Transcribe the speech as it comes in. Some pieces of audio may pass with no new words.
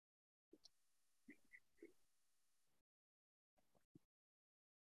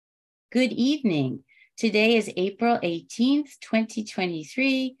Good evening. Today is April 18th,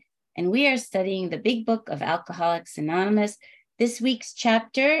 2023, and we are studying the Big Book of Alcoholics Anonymous. This week's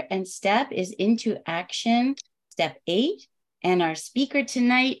chapter and step is Into Action, Step 8, and our speaker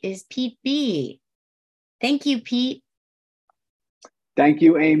tonight is Pete B. Thank you, Pete. Thank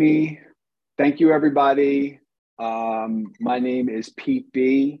you, Amy. Thank you, everybody. My name is Pete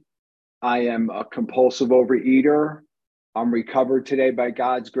B. I am a compulsive overeater. I'm recovered today by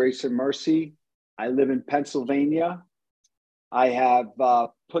God's grace and mercy. I live in Pennsylvania. I have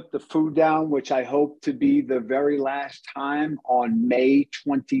put the food down, which I hope to be the very last time, on May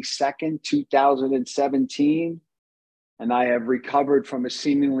 22nd, 2017. And I have recovered from a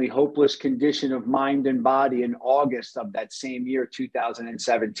seemingly hopeless condition of mind and body in August of that same year,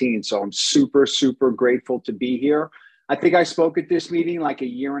 2017. So I'm super, super grateful to be here. I think I spoke at this meeting like a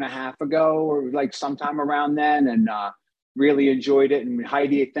year and a half ago, or like sometime around then, and really enjoyed it. And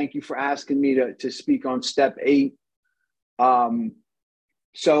Heidi, thank you for asking me to speak on step 8.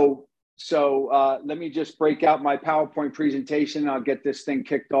 So let me just break out my PowerPoint presentation. I'll get this thing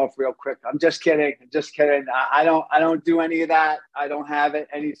kicked off real quick. I'm just kidding. I don't do any of that. I don't have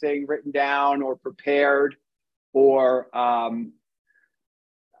anything written down or prepared, or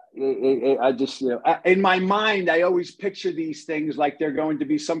I just, in my mind, I always picture these things like they're going to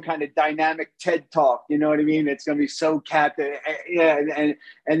be some kind of dynamic TED talk. You know what I mean? It's going to be so captivating. Yeah.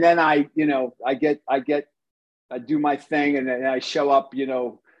 And then I do my thing, and then I show up,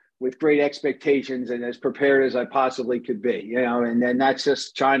 with great expectations and as prepared as I possibly could be, and then that's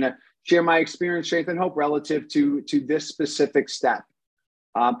just trying to share my experience, strength, and hope relative to this specific step.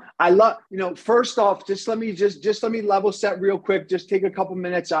 I love, first off, let me level set real quick. Just take a couple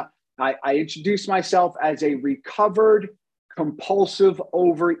minutes. I introduce myself as a recovered compulsive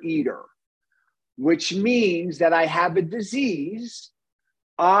overeater, which means that I have a disease.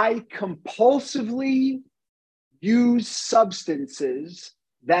 I compulsively use substances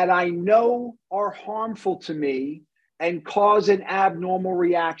that I know are harmful to me and cause an abnormal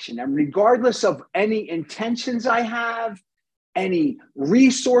reaction. And regardless of any intentions I have, any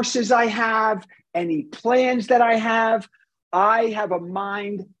resources I have, any plans that I have a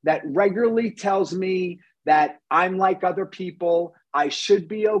mind that regularly tells me that I'm like other people. I should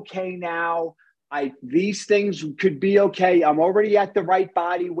be okay now. These things could be okay. I'm already at the right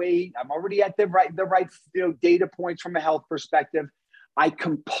body weight. I'm already at the right data points from a health perspective. I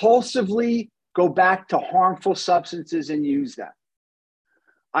compulsively go back to harmful substances and use them.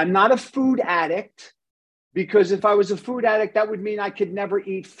 I'm not a food addict, because if I was a food addict, that would mean I could never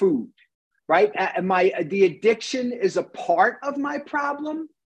eat food, right? The addiction is a part of my problem,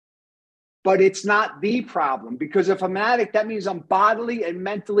 but it's not the problem, because if I'm an addict, that means I'm bodily and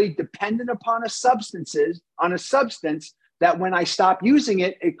mentally dependent upon a substance that when I stop using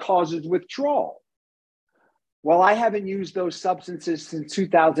it, it causes withdrawal. Well, I haven't used those substances since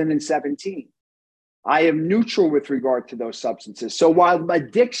 2017. I am neutral with regard to those substances. So while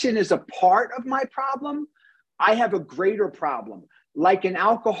addiction is a part of my problem, I have a greater problem. Like an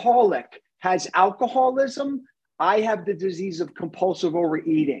alcoholic has alcoholism, I have the disease of compulsive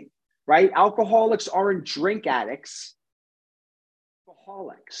overeating, right? Alcoholics aren't drink addicts.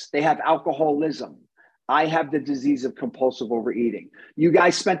 Alcoholics, they have alcoholism. I have the disease of compulsive overeating. You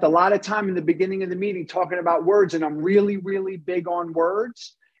guys spent a lot of time in the beginning of the meeting talking about words, and I'm really, really big on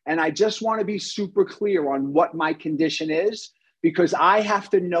words. And I just want to be super clear on what my condition is, because I have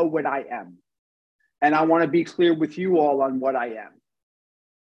to know what I am. And I want to be clear with you all on what I am.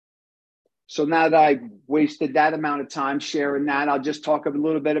 So now that I've wasted that amount of time sharing that, I'll just talk a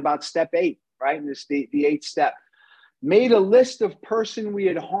little bit about step 8, right? And this the 8th step. Made a list of person we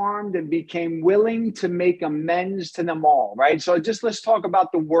had harmed and became willing to make amends to them all, right? So let's talk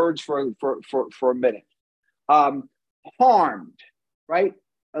about the words for a minute. Harmed, right?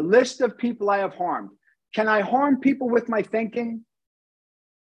 A list of people I have harmed. Can I harm people with my thinking?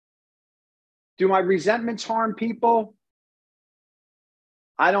 Do my resentments harm people?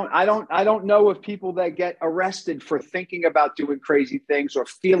 I don't know of people that get arrested for thinking about doing crazy things or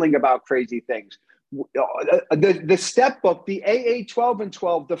feeling about crazy things. The step book, the AA 12 and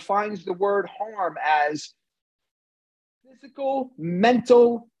 12, defines the word harm as physical,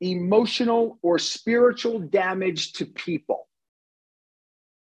 mental, emotional, or spiritual damage to people.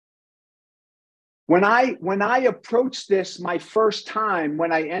 When I approached this my first time,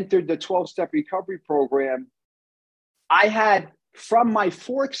 when I entered the 12-step recovery program, I had, from my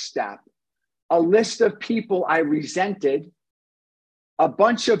 4th step, a list of people I resented, a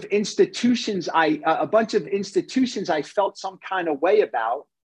bunch of institutions I felt some kind of way about,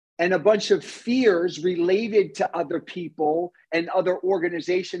 and a bunch of fears related to other people and other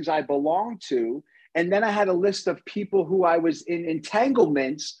organizations I belong to. And then I had a list of people who I was in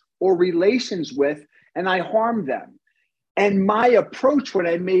entanglements or relations with, and I harmed them. And my approach when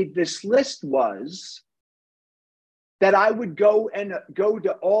I made this list was that I would go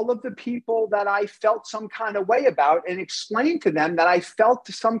to all of the people that I felt some kind of way about and explain to them that I felt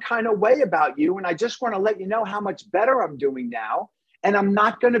some kind of way about you. And I just want to let you know how much better I'm doing now. And I'm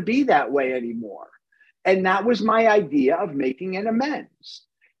not going to be that way anymore. And that was my idea of making an amends.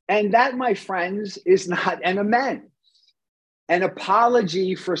 And that, my friends, is not an amends. An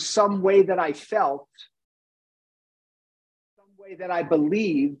apology for some way that I felt, some way that I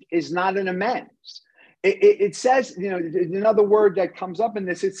believed is not an amends. It says, another word that comes up in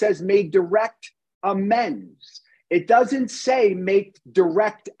this, it says make direct amends. It doesn't say make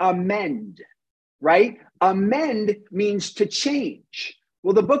direct amend, right? Amend means to change.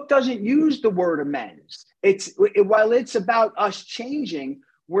 Well, the book doesn't use the word amends. While it's about us changing,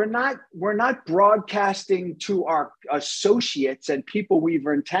 we're not broadcasting to our associates and people we've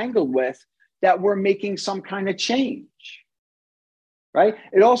entangled with that we're making some kind of change. Right?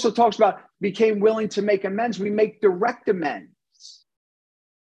 It also talks about became willing to make amends. We make direct amends.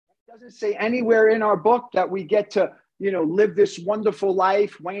 It doesn't say anywhere in our book that we get to, live this wonderful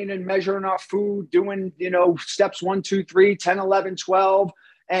life, weighing and measuring our food, doing, steps 1, 2, 3, 10, 11, 12,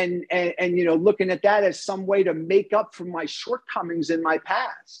 and looking at that as some way to make up for my shortcomings in my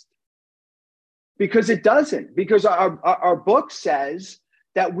past. Because it doesn't. Because our book says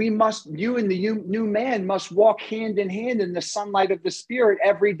that you and the new man must walk hand in hand in the sunlight of the Spirit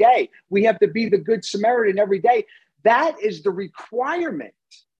every day. We have to be the good Samaritan every day. That is the requirement.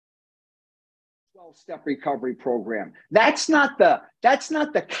 12-step recovery program. That's not the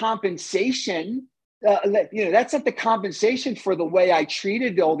compensation. That's not the compensation for the way I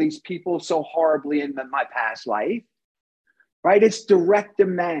treated all these people so horribly in my past life. Right? It's direct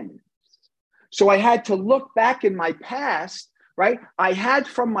amends. So I had to look back in my past. Right? I had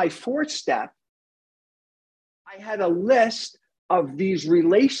from my 4th step, I had a list of these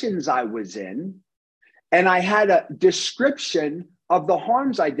relations I was in, and I had a description of the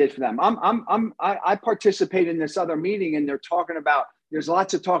harms I did for them. I participate in this other meeting, and they're talking about, there's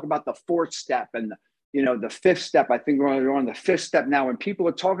lots of talk about the 4th step and the 5th step. I think we're on the 5th step now, and people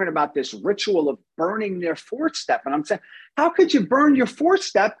are talking about this ritual of burning their 4th step. And I'm saying, how could you burn your 4th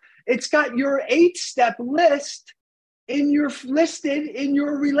step? It's got your 8th step list listed in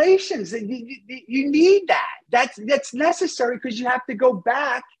your relations. You need that. That's necessary because you have to go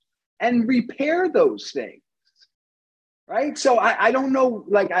back and repair those things. Right. So I don't know,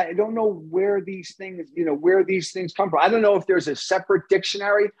 I don't know where these things come from. I don't know if there's a separate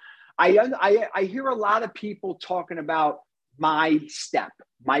dictionary. I hear a lot of people talking about my step,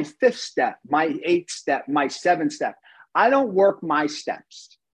 my 5th step, my 8th step, my 7th step. I don't work my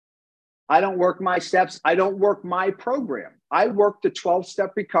steps. I don't work my steps. I don't work my program. I work the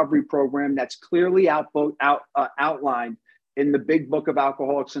 12-step recovery program that's clearly outlined in the big book of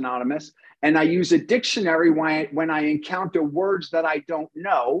Alcoholics Anonymous. And I use a dictionary when I encounter words that I don't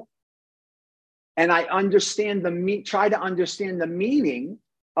know. And I try to understand the meaning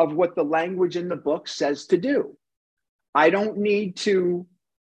of what the language in the book says to do. I don't need to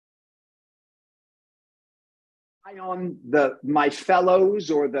on my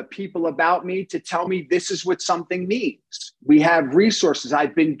fellows or the people about me to tell me this is what something means. We have resources.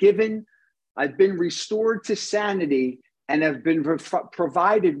 I've been restored to sanity and have been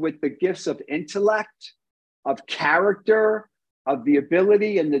provided with the gifts of intellect, of character, of the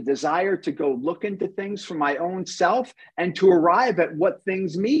ability and the desire to go look into things for my own self and to arrive at what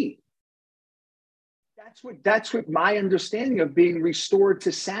things mean. That's what my understanding of being restored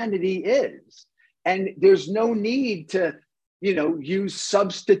to sanity is. And there's no need to, use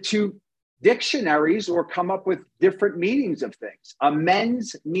substitute dictionaries or come up with different meanings of things.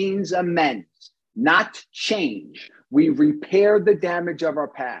 Amends means amends, not change. We repair the damage of our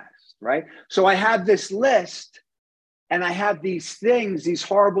past, right? So I have this list and I have these things, these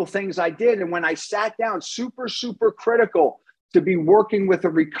horrible things I did. And when I sat down, super, super critical to be working with a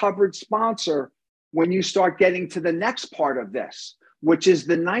recovered sponsor when you start getting to the next part of this, which is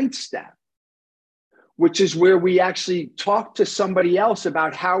the 9th step. Which is where we actually talk to somebody else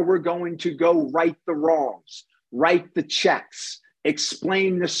about how we're going to go right the wrongs, write the checks,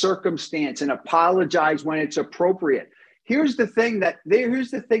 explain the circumstance, and apologize when it's appropriate. Here's the thing that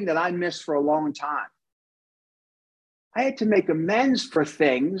I missed for a long time. I had to make amends for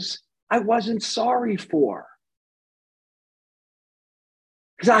things I wasn't sorry for.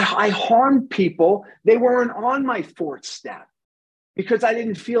 Because I harmed people. They weren't on my 4th step. because I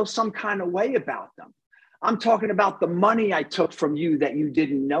didn't feel some kind of way about them. I'm talking about the money I took from you that you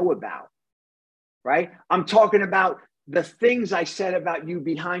didn't know about, right? I'm talking about the things I said about you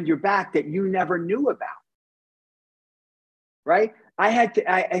behind your back that you never knew about, right? I had to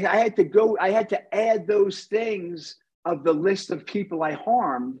add those things of the list of people I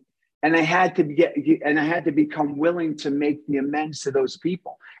harmed, and I had to become willing to make the amends to those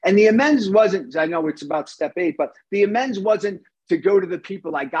people. And the amends wasn't, I know it's about step 8, but the amends wasn't to go to the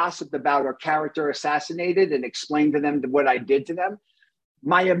people I gossiped about or character assassinated and explain to them what I did to them.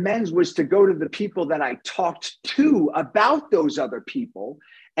 My amends was to go to the people that I talked to about those other people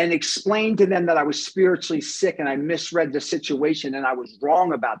and explain to them that I was spiritually sick and I misread the situation and I was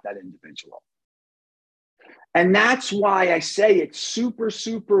wrong about that individual. And that's why I say it's super,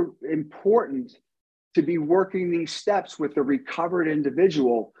 super important to be working these steps with a recovered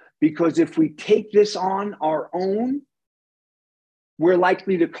individual, because if we take this on our own, we're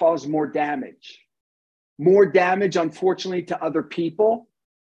likely to cause more damage, unfortunately, to other people,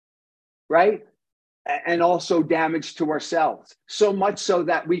 right? And also damage to ourselves. So much so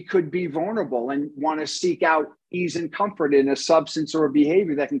that we could be vulnerable and want to seek out ease and comfort in a substance or a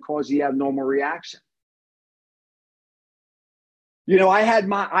behavior that can cause the abnormal reaction. You know, I had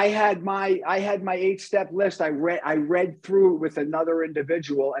my 8-step list. I read through it with another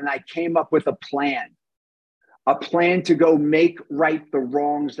individual, and I came up with a plan to go make right the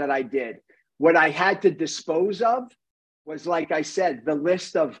wrongs that I did. What I had to dispose of was, like I said, the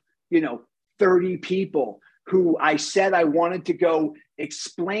list of, 30 people who I said I wanted to go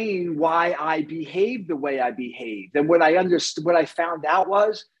explain why I behaved the way I behaved. And what I found out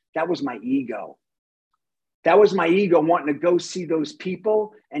was that was my ego. That was my ego wanting to go see those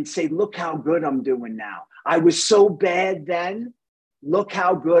people and say, look how good I'm doing now. I was so bad then. Look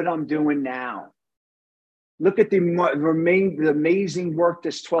how good I'm doing now. Look at the amazing work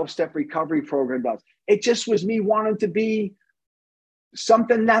this 12-step recovery program does. It just was me wanting to be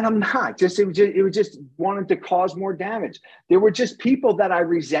something that I'm not. It was just wanting to cause more damage. There were just people that I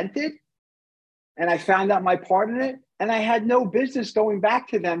resented, and I found out my part in it. And I had no business going back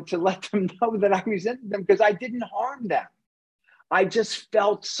to them to let them know that I resented them, because I didn't harm them. I just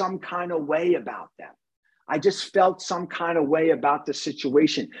felt some kind of way about them. I just felt some kind of way about the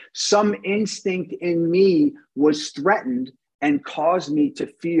situation. Some instinct in me was threatened and caused me to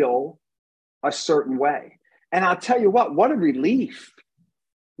feel a certain way. And I'll tell you what a relief.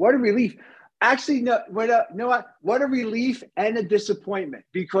 What a relief. Actually, no, what a relief and a disappointment,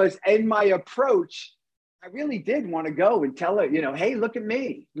 because in my approach, I really did want to go and tell her, hey, look at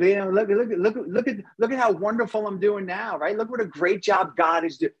me. Look at how wonderful I'm doing now, right? Look what a great job God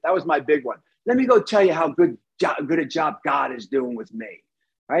is doing. That was my big one. Let me go tell you how good a job God is doing with me,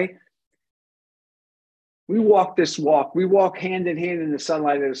 right? We walk this walk. We walk hand in hand in the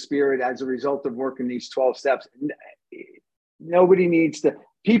sunlight of the Spirit as a result of working these 12 steps. Nobody needs to.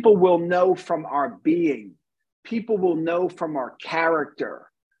 People will know from our being. People will know from our character,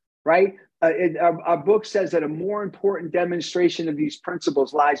 right? Our book says that a more important demonstration of these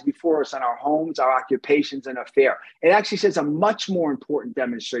principles lies before us in our homes, our occupations, and affair. It actually says a much more important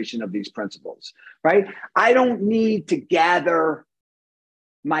demonstration of these principles, right? I don't need to gather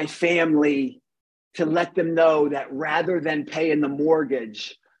my family to let them know that rather than paying the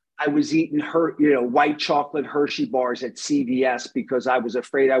mortgage, I was eating white chocolate Hershey bars at CVS because I was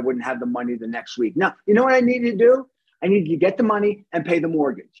afraid I wouldn't have the money the next week. No, you know what I needed to do? I needed to get the money and pay the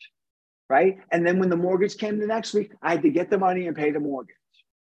mortgage. Right. And then when the mortgage came the next week, I had to get the money and pay the mortgage.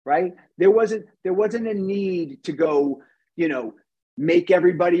 Right. There wasn't a need to go, make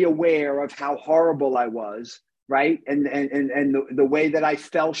everybody aware of how horrible I was. Right. And the way that I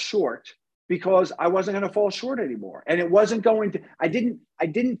fell short, because I wasn't going to fall short anymore. And it wasn't going to, I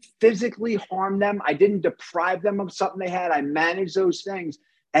didn't physically harm them. I didn't deprive them of something they had. I managed those things.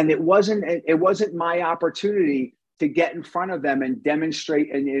 And it wasn't my opportunity to get in front of them and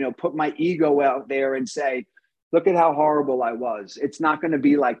demonstrate and, put my ego out there and say, look at how horrible I was. It's not going to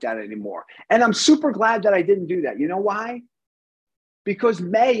be like that anymore. And I'm super glad that I didn't do that. You know why? Because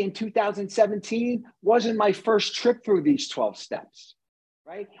May in 2017 wasn't my first trip through these 12 steps,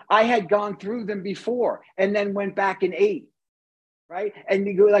 right? I had gone through them before and then went back and ate, right? And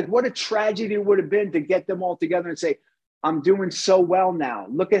you go like, what a tragedy it would have been to get them all together and say, I'm doing so well now.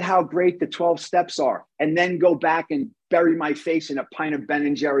 Look at how great the 12 steps are. And then go back and bury my face in a pint of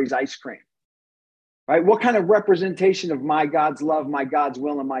Ben & Jerry's ice cream, right? What kind of representation of my God's love, my God's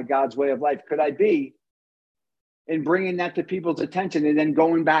will, and my God's way of life could I be in bringing that to people's attention and then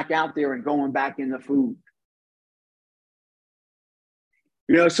going back out there and going back in the food?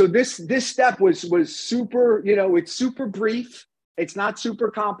 So this step was super, it's super brief. It's not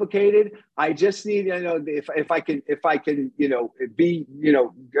super complicated. I just need, if I can, be,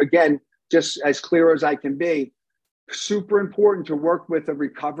 again, just as clear as I can be. Super important to work with a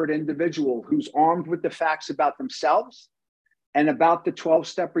recovered individual who's armed with the facts about themselves and about the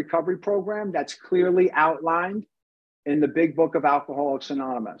 12-step recovery program that's clearly outlined in the big book of Alcoholics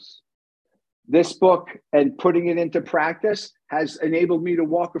Anonymous. This book and putting it into practice has enabled me to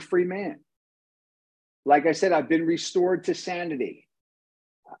walk a free man. Like I said, I've been restored to sanity.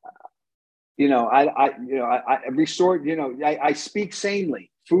 I speak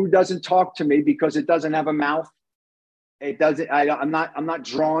sanely. Food doesn't talk to me because it doesn't have a mouth. It doesn't. I'm not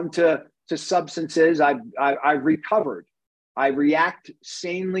drawn to substances. I've recovered. I react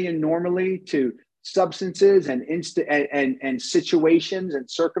sanely and normally to substances and situations and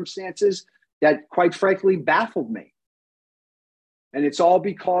circumstances that, quite frankly, baffled me. And it's all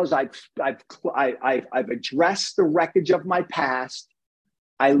because I've addressed the wreckage of my past.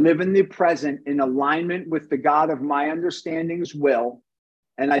 I live in the present in alignment with the God of my understanding's will,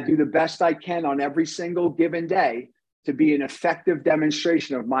 and I do the best I can on every single given day to be an effective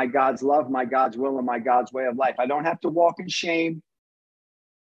demonstration of my God's love, my God's will, and my God's way of life. I don't have to walk in shame.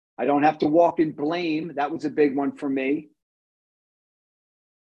 I don't have to walk in blame. That was a big one for me.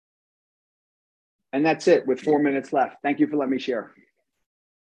 And that's it with 4 minutes left. Thank you for letting me share.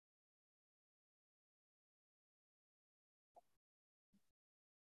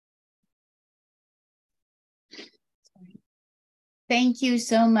 Thank you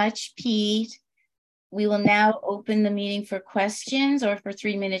so much, Pete. We will now open the meeting for questions or for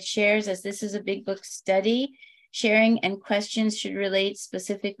 3-minute shares, as this is a big book study. Sharing and questions should relate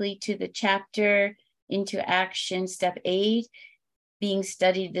specifically to the chapter into action step 8 being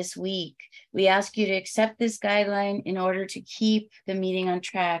studied this week. We ask you to accept this guideline in order to keep the meeting on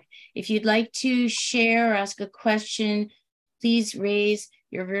track. If you'd like to share or ask a question, please raise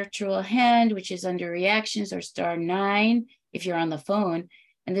your virtual hand, which is under reactions, or *9 if you're on the phone,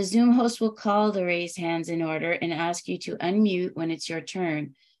 and the Zoom host will call the raised hands in order and ask you to unmute when it's your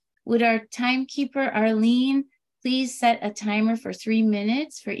turn. Would our timekeeper, Arlene, please set a timer for 3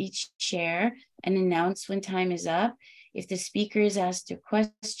 minutes for each share and announce when time is up? If the speaker is asked a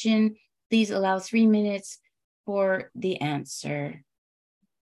question, please allow 3 minutes for the answer.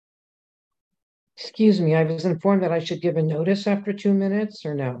 Excuse me, I was informed that I should give a notice after 2 minutes,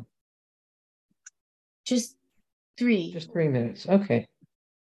 or no? Just 3. Just 3 minutes, okay.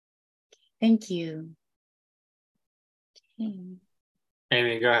 Thank you. Okay.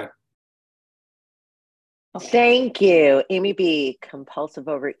 Amy, go ahead. Okay. Thank you. Amy B., compulsive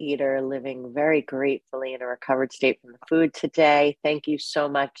overeater, living very gratefully in a recovered state from the food today. Thank you so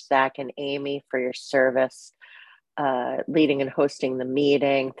much, Zach and Amy, for your service, leading and hosting the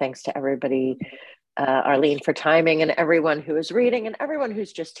meeting. Thanks to everybody, Arlene for timing, and everyone who is reading, and everyone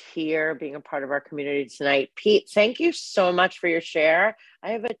who's just here being a part of our community tonight. Pete, thank you so much for your share.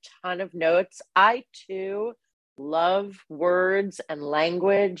 I have a ton of notes. I too love words and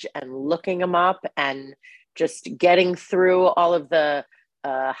language and looking them up and just getting through all of the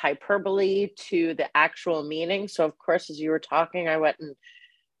hyperbole to the actual meaning. So of course, as you were talking, I went and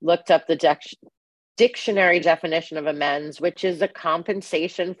looked up the dictionary definition of amends, which is a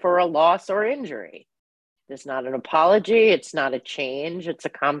compensation for a loss or injury. It's not an apology. It's not a change. It's a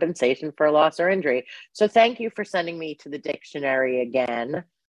compensation for a loss or injury. So thank you for sending me to the dictionary again.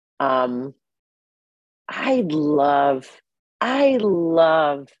 I love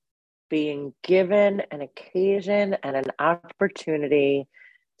being given an occasion and an opportunity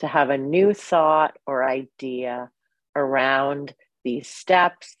to have a new thought or idea around these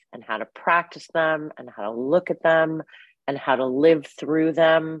steps and how to practice them and how to look at them and how to live through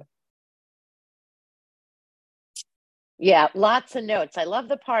them. Yeah, lots of notes. I love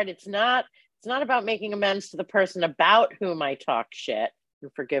the part. It's not about making amends to the person about whom I talk shit,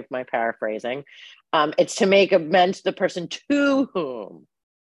 and forgive my paraphrasing. It's to make amends to the person to whom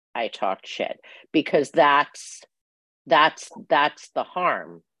I talked shit, because that's the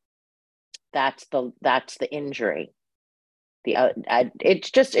harm. That's the injury.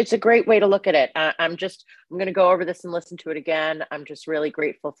 It's a great way to look at it. I'm going to go over this and listen to it again. I'm just really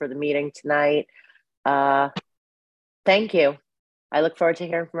grateful for the meeting tonight. Thank you. I look forward to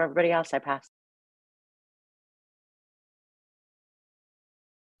hearing from everybody else. I pass.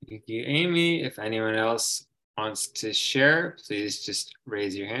 Thank you, Amy. If anyone else wants to share, please just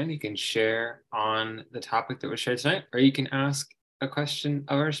raise your hand. You can share on the topic that was shared tonight, or you can ask a question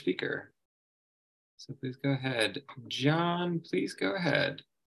of our speaker. So please go ahead. John, please go ahead.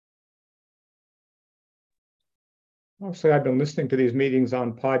 Mostly I've been listening to these meetings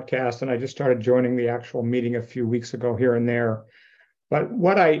on podcasts, and I just started joining the actual meeting a few weeks ago here and there. But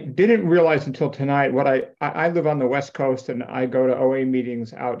what I didn't realize until tonight, I live on the West Coast and I go to OA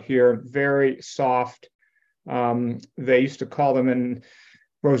meetings out here, very soft. They used to call them, and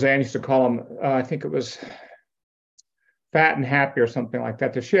Roseanne used to call them, I think it was fat and happy or something like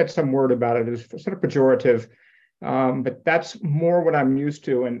that. She had some word about it. It was sort of pejorative, but that's more what I'm used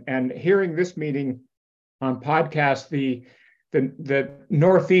to. And hearing this meeting on podcast, the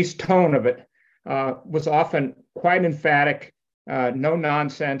Northeast tone of it was often quite emphatic. No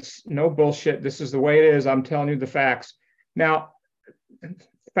nonsense, no bullshit. This is the way it is. I'm telling you the facts. Now, the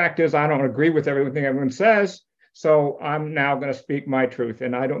fact is, I don't agree with everything everyone says. So I'm now going to speak my truth.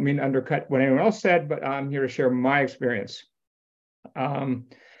 And I don't mean to undercut what anyone else said, but I'm here to share my experience.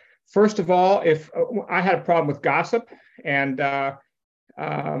 First of all, if I had a problem with gossip, and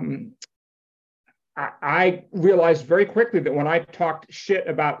I realized very quickly that when I talked shit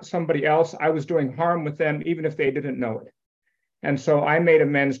about somebody else, I was doing harm with them, even if they didn't know it. And so I made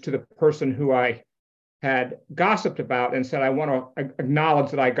amends to the person who I had gossiped about and said, I want to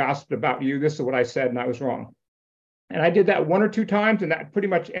acknowledge that I gossiped about you. This is what I said, and I was wrong. And I did that one or two times, and that pretty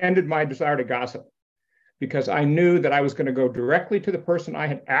much ended my desire to gossip, because I knew that I was going to go directly to the person I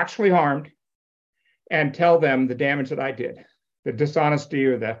had actually harmed and tell them the damage that I did, the dishonesty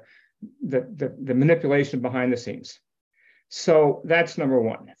or the manipulation behind the scenes. So that's number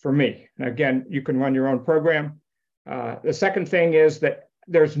one for me. And again, you can run your own program. The second thing is that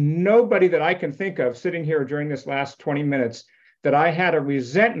there's nobody that I can think of sitting here during this last 20 minutes that I had a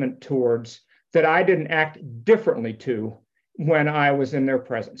resentment towards, that I didn't act differently to when I was in their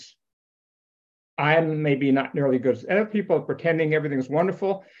presence. I'm maybe not nearly good as other people pretending everything's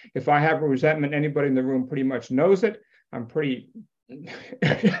wonderful. If I have a resentment, anybody in the room pretty much knows it. I'm pretty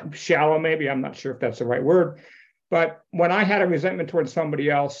shallow, maybe. I'm not sure if that's the right word. But when I had a resentment towards somebody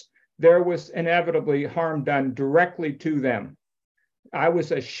else, there was inevitably harm done directly to them. I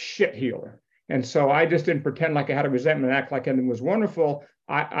was a shit healer. And so I just didn't pretend like I had a resentment and act like everything was wonderful.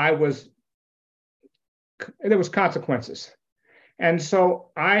 There was consequences. And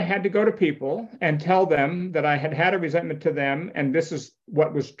so I had to go to people and tell them that I had had a resentment to them, and this is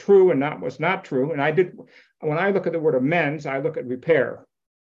what was true and not was not true. And I did, when I look at the word amends, I look at repair.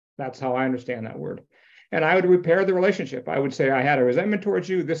 That's how I understand that word. And I would repair the relationship. I would say, I had a resentment towards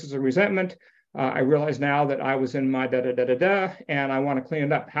you. This is a resentment. I realize now that I was in my da-da-da-da-da, and I want to clean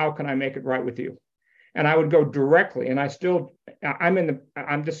it up. How can I make it right with you? And I would go directly, and I'm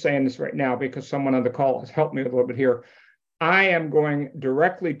just saying this right now because someone on the call has helped me a little bit here. I am going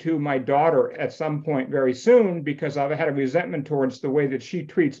directly to my daughter at some point very soon, because I've had a resentment towards the way that she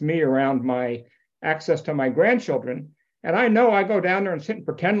treats me around my access to my grandchildren. And I know I go down there and sit and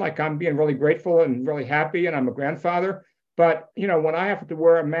pretend like I'm being really grateful and really happy and I'm a grandfather. But, you know, when I have to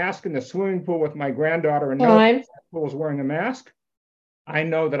wear a mask in the swimming pool with my granddaughter and no one was wearing a mask, I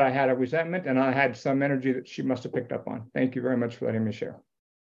know that I had a resentment and I had some energy that she must have picked up on. Thank you very much for letting me share.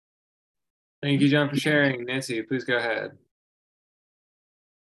 Thank you, John, for sharing. Nancy, please go ahead.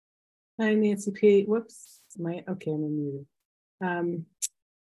 Hi, Nancy P. Whoops. I'm unmuted.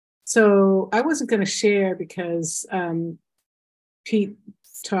 So I wasn't going to share because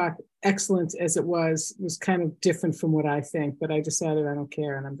Pete's talk, excellent as it was kind of different from what I think, but I decided I don't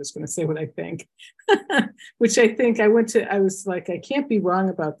care and I'm just going to say what I think, which I think I was like, I can't be wrong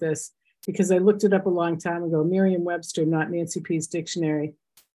about this because I looked it up a long time ago. Merriam-Webster, not Nancy P's dictionary.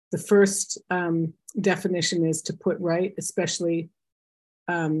 The first definition is to put right, especially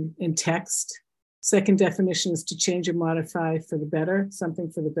in text. Second definition is to change or modify for the better, something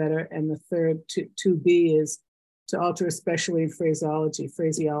for the better. And the third, to be, is to alter, especially in phraseology.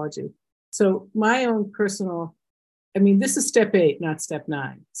 So my own personal, this is step 8, not step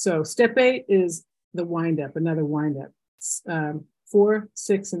 9. So step 8 is the windup, another windup. 4,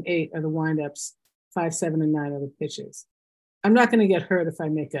 6, and 8 are the windups. 5, 7, and 9 are the pitches. I'm not going to get hurt if I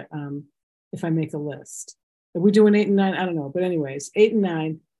make a list. Are we doing 8 and 9? I don't know. But anyways, 8 and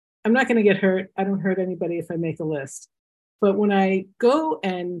 9, I'm not going to get hurt. I don't hurt anybody if I make a list. But when I go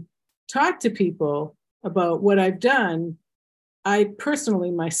and talk to people about what I've done, I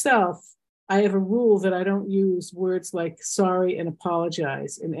personally, myself, I have a rule that I don't use words like sorry and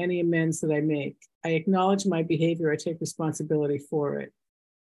apologize in any amends that I make. I acknowledge my behavior. I take responsibility for it.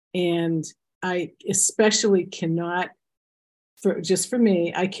 And I especially cannot, for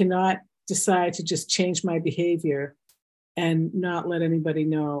me, I cannot decide to just change my behavior and not let anybody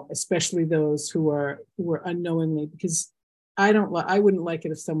know, especially those who are unknowingly, because I wouldn't like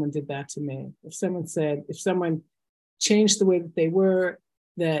it if someone did that to me. If someone changed the way that they were,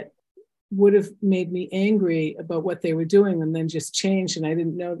 that would have made me angry about what they were doing and then just changed and I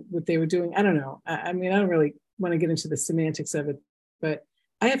didn't know what they were doing. I don't know. I don't really want to get into the semantics of it, but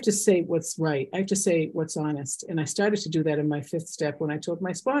I have to say what's right. I have to say what's honest. And I started to do that in my fifth step when I told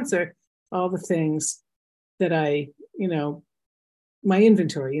my sponsor all the things that my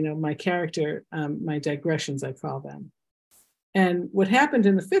inventory, my character, my digressions, I call them. And what happened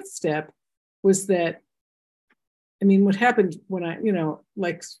in the fifth step was that, what happened when I,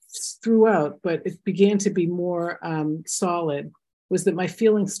 throughout, but it began to be more solid, was that my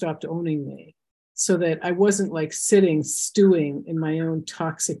feelings stopped owning me. So that I wasn't like sitting, stewing in my own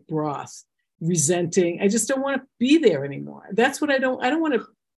toxic broth, resenting. I just don't want to be there anymore. That's what I don't want to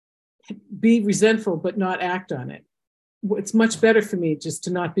be resentful, but not act on it. It's much better for me just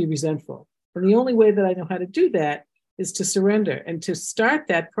to not be resentful. And the only way that I know how to do that is to surrender and to start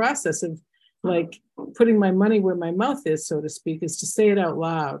that process of like putting my money where my mouth is, so to speak, is to say it out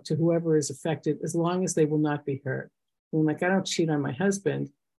loud to whoever is affected, as long as they will not be hurt. And like, I don't cheat on my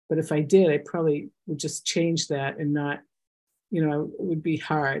husband, but if I did, I probably would just change that and not, it would be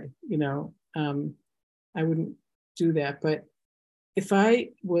hard, I wouldn't do that. But if I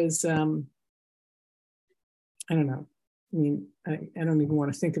was, I don't know, I don't even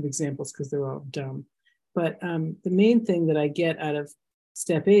want to think of examples because they're all dumb. But the main thing that I get out of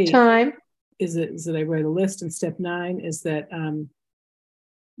step 8 is that I write a list, and step 9 is that,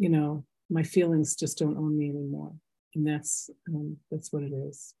 my feelings just don't own me anymore. And that's what it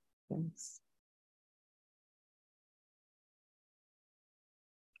is. Thanks.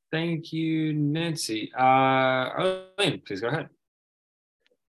 Thank you, Nancy. Arlene, please go ahead.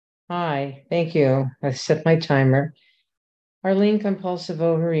 Hi, thank you. I set my timer. Arlene, compulsive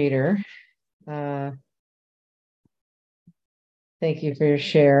overeater. Thank you for your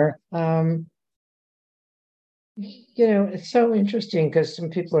share. It's so interesting because some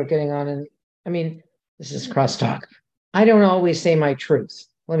people are getting on and, this is crosstalk. I don't always say my truth.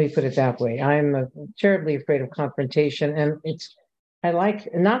 Let me put it that way. I'm terribly afraid of confrontation, and I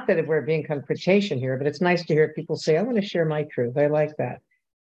like, not that we're being confrontation here, but it's nice to hear people say, I want to share my truth. I like that.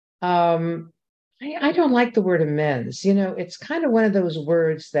 I don't like the word amends. It's kind of one of those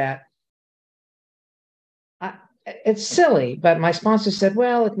words that it's silly, but my sponsor said,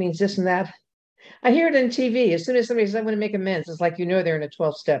 well, it means this and that. I hear it on TV. As soon as somebody says, I want to make amends, it's like, they're in a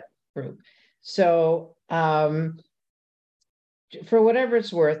 12-step group. So for whatever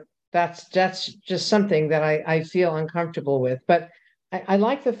it's worth, that's just something that I feel uncomfortable with. But I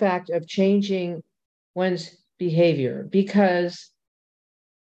like the fact of changing one's behavior, because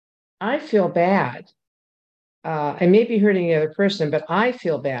I feel bad. I may be hurting the other person, but I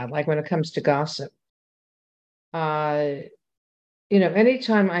feel bad, like when it comes to gossip. Anytime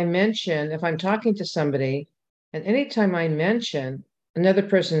I mention, if I'm talking to somebody, and anytime I mention another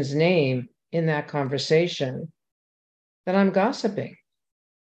person's name in that conversation, then I'm gossiping.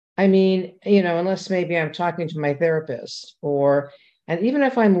 Unless maybe I'm talking to my therapist, and even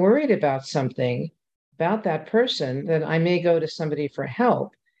if I'm worried about something about that person, then I may go to somebody for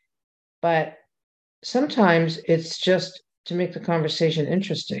help. But sometimes it's just to make the conversation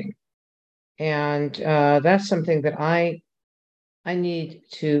interesting. And that's something that I need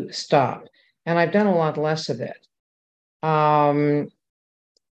to stop. And I've done a lot less of it.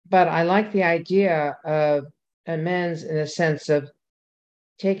 But I like the idea of amends in a sense of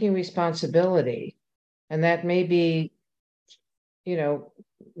taking responsibility. And that may be,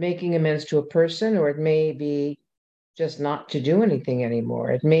 making amends to a person, or it may be just not to do anything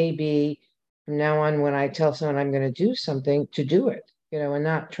anymore. It may be from now on, when I tell someone I'm going to do something, to do it, and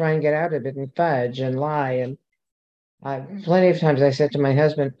not try and get out of it and fudge and lie. And plenty of times I said to my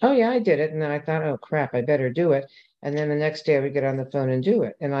husband, oh yeah, I did it. And then I thought, oh crap, I better do it. And then the next day I would get on the phone and do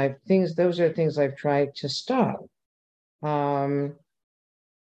it. And those are things I've tried to stop.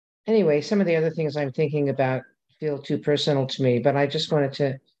 Anyway, some of the other things I'm thinking about feel too personal to me, but I just wanted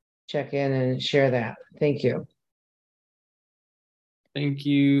to check in and share that. Thank you. Thank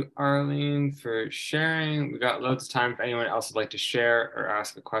you, Arlene, for sharing. We got loads of time if anyone else would like to share or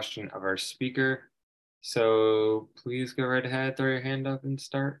ask a question of our speaker. So please go right ahead, throw your hand up and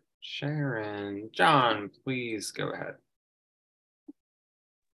start sharing. John, please go ahead.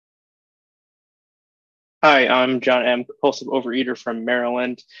 Hi, I'm John M., compulsive overeater from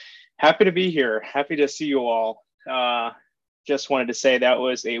Maryland. Happy to be here. Happy to see you all. Just wanted to say that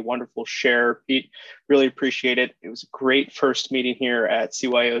was a wonderful share, Pete. Really appreciate it. It was a great first meeting here at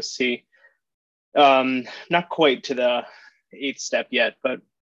CYOC. Not quite to the 8th step yet, but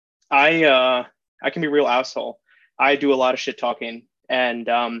I can be a real asshole. I do a lot of shit talking, and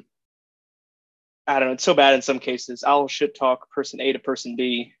I don't know, it's so bad in some cases. I'll shit talk person A to person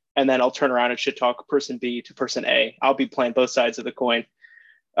B, and then I'll turn around and shit talk person B to person A. I'll be playing both sides of the coin.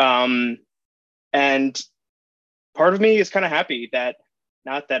 And part of me is kind of happy that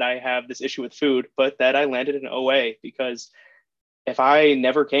not that I have this issue with food, but that I landed in OA, because if I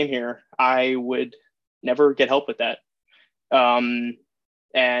never came here, I would never get help with that. And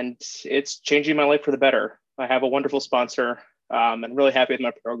it's changing my life for the better. I have a wonderful sponsor. I'm really happy with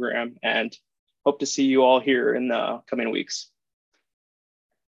my program and hope to see you all here in the coming weeks.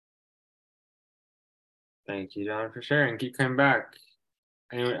 Thank you, John, for sharing. Keep coming back.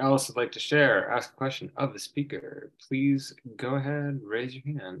 Anyone else would like to share, ask a question of the speaker, please go ahead, raise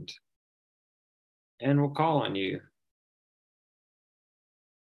your hand, and we'll call on you.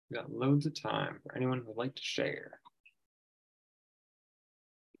 We've got loads of time for anyone who would like to share.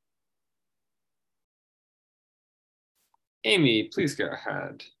 Amy, please go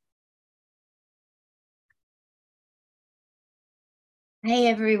ahead. Hey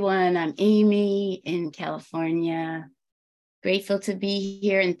everyone, I'm Amy in California. Grateful to be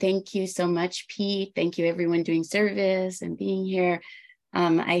here, and thank you so much, Pete. Thank you everyone doing service and being here.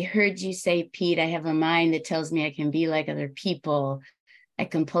 I heard you say, Pete, I have a mind that tells me I can be like other people. I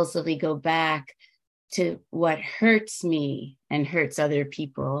compulsively go back to what hurts me and hurts other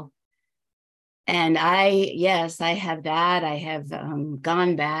people. And yes, I have that. I have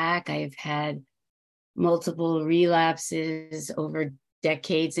gone back. I've had multiple relapses over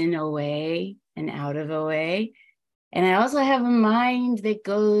decades in OA and out of OA. And I also have a mind that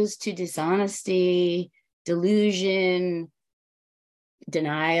goes to dishonesty, delusion,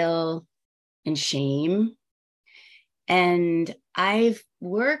 denial, and shame. And I've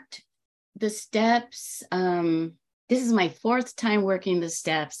worked the steps. This is my fourth time working the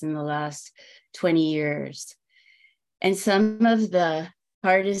steps in the last 20 years. And some of the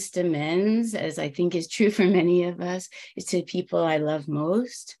hardest amends, as I think is true for many of us, is to people I love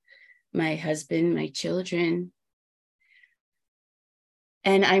most, my husband, my children.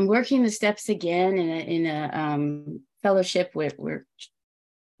 And I'm working the steps again in a fellowship where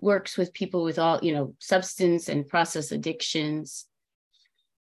works with people with all, substance and process addictions.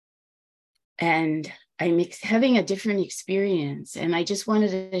 And I'm having a different experience. And I just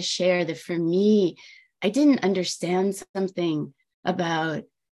wanted to share that for me, I didn't understand something about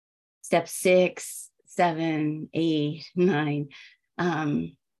step 6, 7, 8, 9.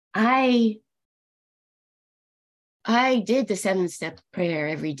 I did the 7-step prayer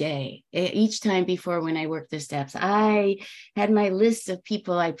every day. Each time before when I worked the steps, I had my list of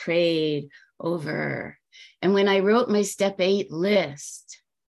people I prayed over. And when I wrote my step 8 list,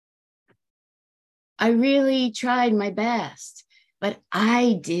 I really tried my best, but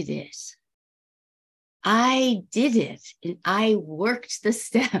I did it. I did it, and I worked the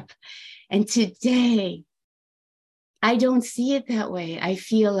step. And today, I don't see it that way. I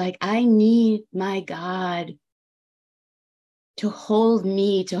feel like I need my God to hold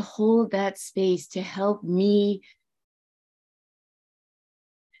me, to hold that space, to help me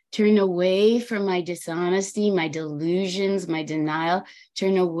turn away from my dishonesty, my delusions, my denial,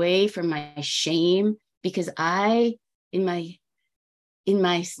 turn away from my shame, because in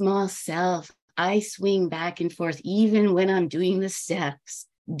my small self, I swing back and forth, even when I'm doing the steps.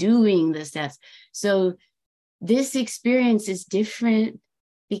 So this experience is different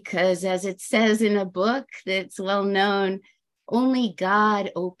because, as it says in a book that's well known, only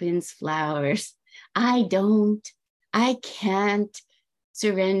God opens flowers. I can't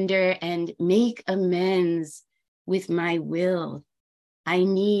surrender and make amends with my will. I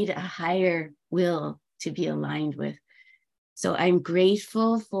need a higher will to be aligned with. So I'm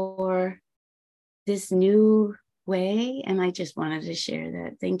grateful for this new way, and I just wanted to share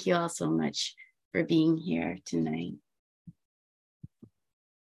that. Thank you all so much for being here tonight.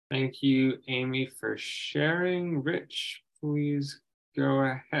 Thank you, Amy, for sharing. Rich, please go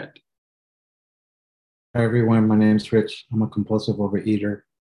ahead. Hi, everyone. My name is Rich. I'm a compulsive overeater.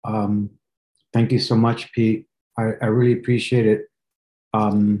 Thank you so much, Pete. I really appreciate it.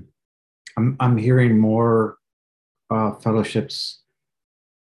 I'm hearing more fellowships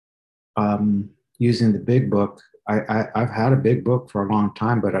using the big book. I've had a big book for a long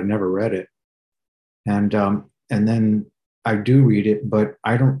time, but I never read it. And then I do read it, but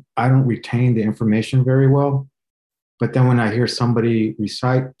I don't retain the information very well. But then when I hear somebody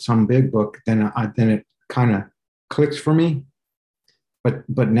recite some big book, then it kind of clicks for me.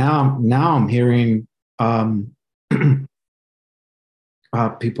 But now I'm hearing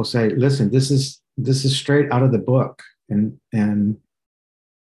people say, "Listen, this is straight out of the book," and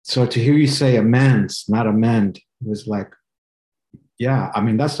so to hear you say amends, not amend, was like, yeah. I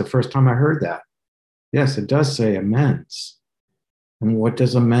mean, that's the first time I heard that. Yes, it does say amends. And what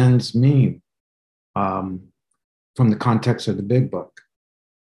does amends mean? From the context of the big book.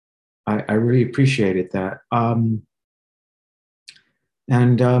 I really appreciated that.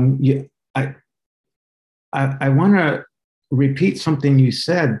 And I want to repeat something you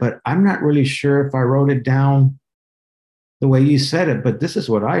said, but I'm not really sure if I wrote it down the way you said it. But this is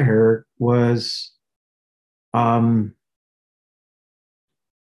what I heard was the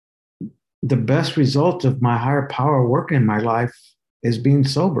best result of my higher power working in my life is being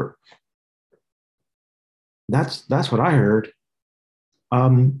sober. That's what I heard.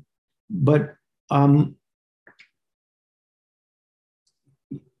 But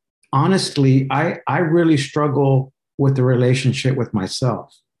honestly, I really struggle with the relationship with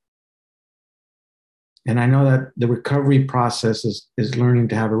myself. And I know that the recovery process is learning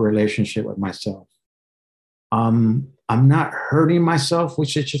to have a relationship with myself. I'm not hurting myself,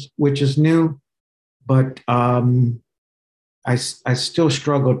 which is new, but I still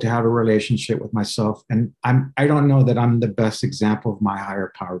struggle to have a relationship with myself. And I don't know that I'm the best example of my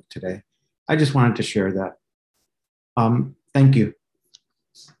higher power today. I just wanted to share that. Thank you.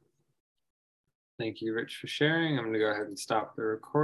 Thank you, Rich, for sharing. I'm going to go ahead and stop the recording.